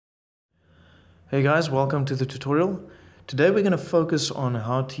Hey guys, welcome to the tutorial. Today we're going to focus on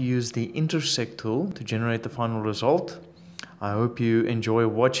how to use the Intersect tool to generate the final result. I hope you enjoy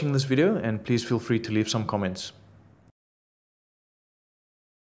watching this video and please feel free to leave some comments.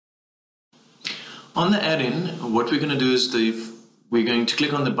 On the add-in, what we're going to do is we're going to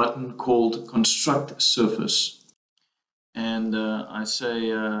click on the button called Construct Surface. And I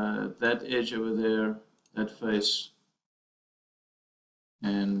say that edge over there, that face,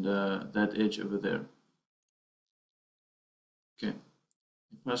 and that edge over there. Okay,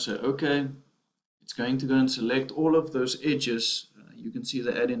 if I say OK, it's going to go and select all of those edges. You can see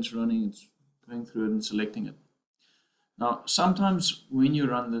the add-ins running, it's going through it and selecting it. Now, sometimes when you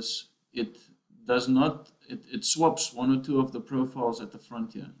run this, it swaps one or two of the profiles at the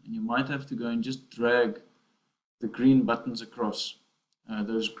front here, and you might have to go and just drag the green buttons across,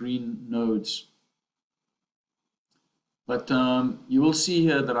 those green nodes. But you will see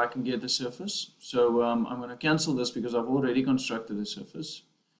here that I can get the surface. So I'm going to cancel this because I've already constructed the surface.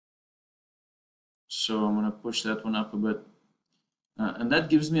 So I'm going to push that one up a bit. And that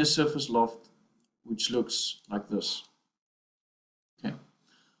gives me a surface loft which looks like this. Okay.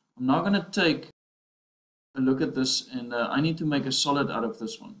 I'm now going to take a look at this, and I need to make a solid out of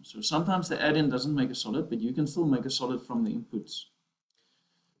this one. So sometimes the add-in doesn't make a solid, but you can still make a solid from the inputs.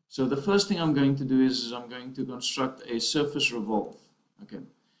 So the first thing I'm going to do is I'm going to construct a surface revolve. Okay.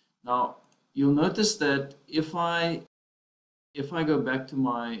 Now you'll notice that if I go back to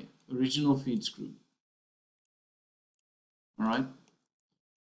my original feed screw, all right,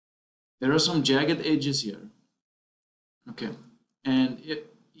 there are some jagged edges here. Okay, and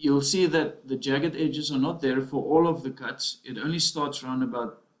you'll see that the jagged edges are not there for all of the cuts. It only starts round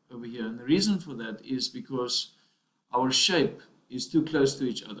about over here, and the reason for that is because our shape is too close to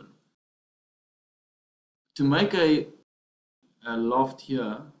each other. To make a loft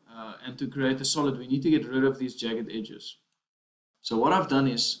here and to create a solid, we need to get rid of these jagged edges. So what I've done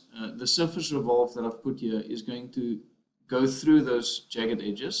is the surface revolve that I've put here is going to go through those jagged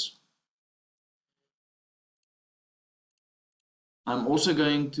edges. I'm also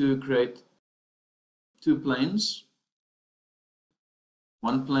going to create two planes,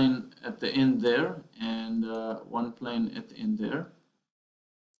 one plane at the end there and one plane at the end there.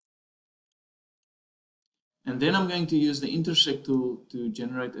 And then I'm going to use the Intersect tool to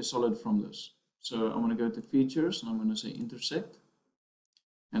generate a solid from this. So I'm going to go to Features and I'm going to say Intersect.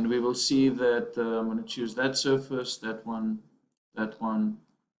 And we will see that I'm going to choose that surface, that one,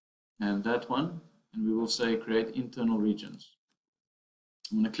 and that one. And we will say Create Internal Regions.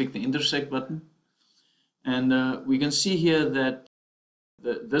 I'm going to click the Intersect button. And we can see here that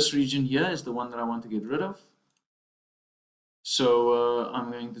this region here is the one that I want to get rid of. So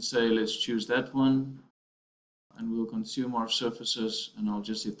I'm going to say let's choose that one. And we'll consume our surfaces, and I'll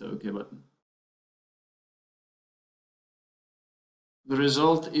just hit the OK button. The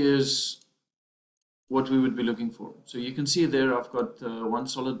result is what we would be looking for. So you can see there I've got one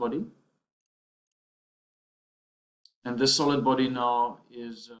solid body. And this solid body now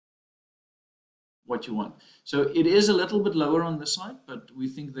is what you want. So it is a little bit lower on this side, but we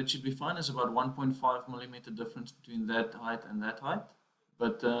think that should be fine. It's about 1.5 millimeter difference between that height and that height.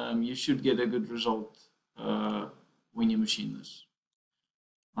 But you should get a good result when you machine this.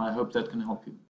 I hope that can help you.